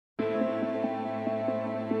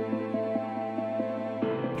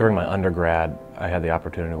During my undergrad, I had the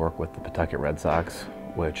opportunity to work with the Pawtucket Red Sox,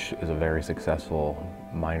 which is a very successful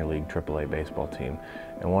minor league AAA baseball team.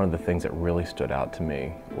 And one of the things that really stood out to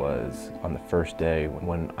me was on the first day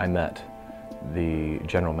when I met the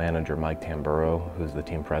general manager, Mike Tamburo, who's the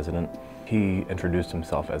team president. He introduced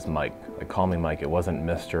himself as Mike. Like, call me Mike. It wasn't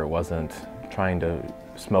Mr. It wasn't trying to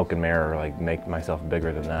smoke and mirror, like make myself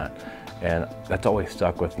bigger than that. And that's always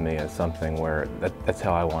stuck with me as something where that's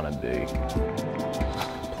how I want to be.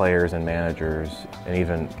 Players and managers and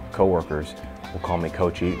even coworkers will call me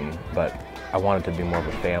Coach Eaton, but I want it to be more of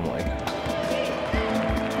a family.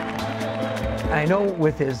 I know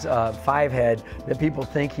with his five head that people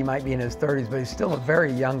think he might be in his 30s, but he's still a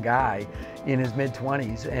very young guy in his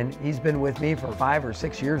mid-20s, and he's been with me for 5 or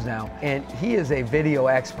 6 years now, and he is a video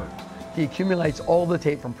expert. He accumulates all the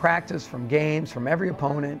tape from practice, from games, from every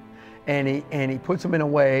opponent, and he puts them in a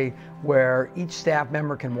way where each staff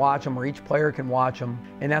member can watch them or each player can watch them,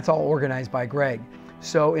 and that's all organized by Greg.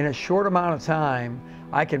 So in a short amount of time,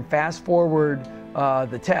 I can fast forward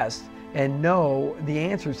the test and know the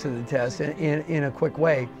answers to the test in a quick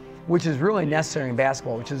way, which is really necessary in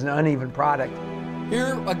basketball, which is an uneven product.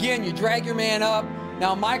 Here, again, you drag your man up.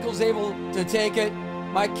 Now Michael's able to take it.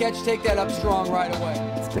 Mike, take that up strong right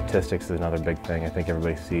away. Statistics is another big thing. I think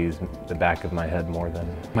everybody sees the back of my head more than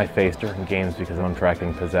my face during games because I'm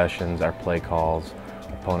tracking possessions, our play calls,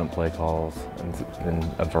 opponent play calls,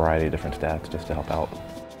 and a variety of different stats just to help out.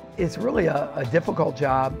 It's really a difficult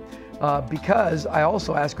job because I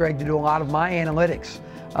also asked Greg to do a lot of my analytics.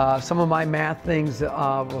 Some of my math things,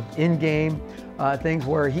 in-game things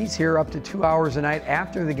where he's here up to 2 hours a night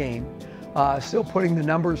after the game, still putting the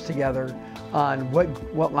numbers together on what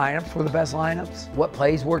lineups were the best lineups, what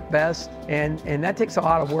plays worked best, and that takes a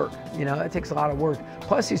lot of work. You know, that takes a lot of work.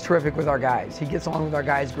 Plus, he's terrific with our guys. He gets along with our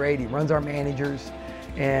guys great. He runs our managers,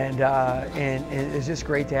 and it's just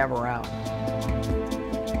great to have around.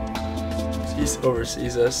 He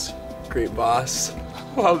oversees us. Great boss.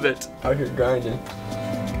 Love it. Out here grinding.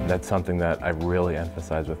 That's something that I really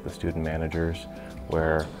emphasize with the student managers,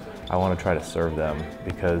 where I want to try to serve them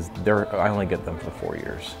because I only get them for 4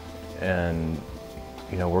 years. And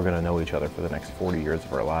you know, we're going to know each other for the next 40 years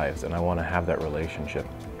of our lives, and I want to have that relationship.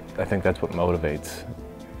 I think that's what motivates,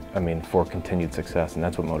 for continued success, and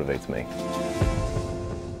that's what motivates me.